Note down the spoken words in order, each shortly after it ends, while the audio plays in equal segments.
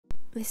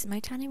This is my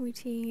tanning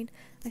routine.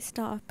 I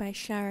start off by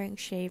showering,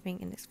 shaving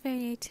and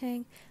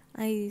exfoliating.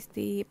 I use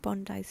the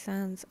Bondi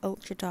Sands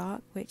Ultra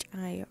Dark, which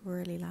I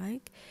really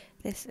like.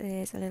 This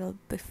is a little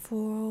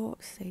before,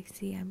 so you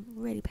see I'm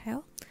really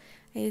pale.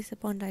 I use the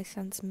Bondi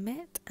Sands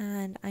Mitt,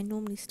 and I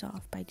normally start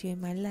off by doing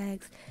my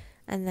legs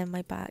and then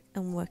my back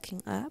and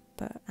working up,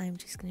 but I'm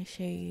just going to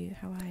show you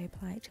how I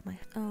apply it to my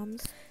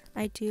arms.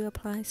 I do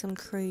apply some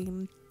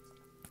cream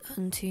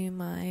onto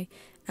my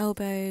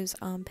elbows,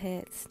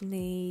 armpits,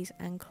 knees,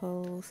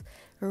 ankles,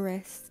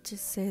 wrists,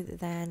 just so that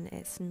then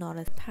it's not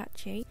as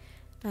patchy.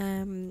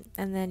 And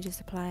then just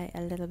apply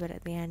a little bit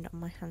at the end on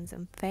my hands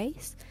and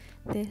face.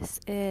 This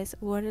is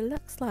what it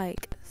looks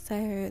like.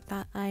 So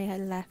that I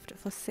had left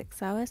for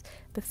 6 hours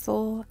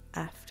before,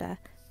 after.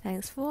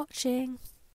 Thanks for watching.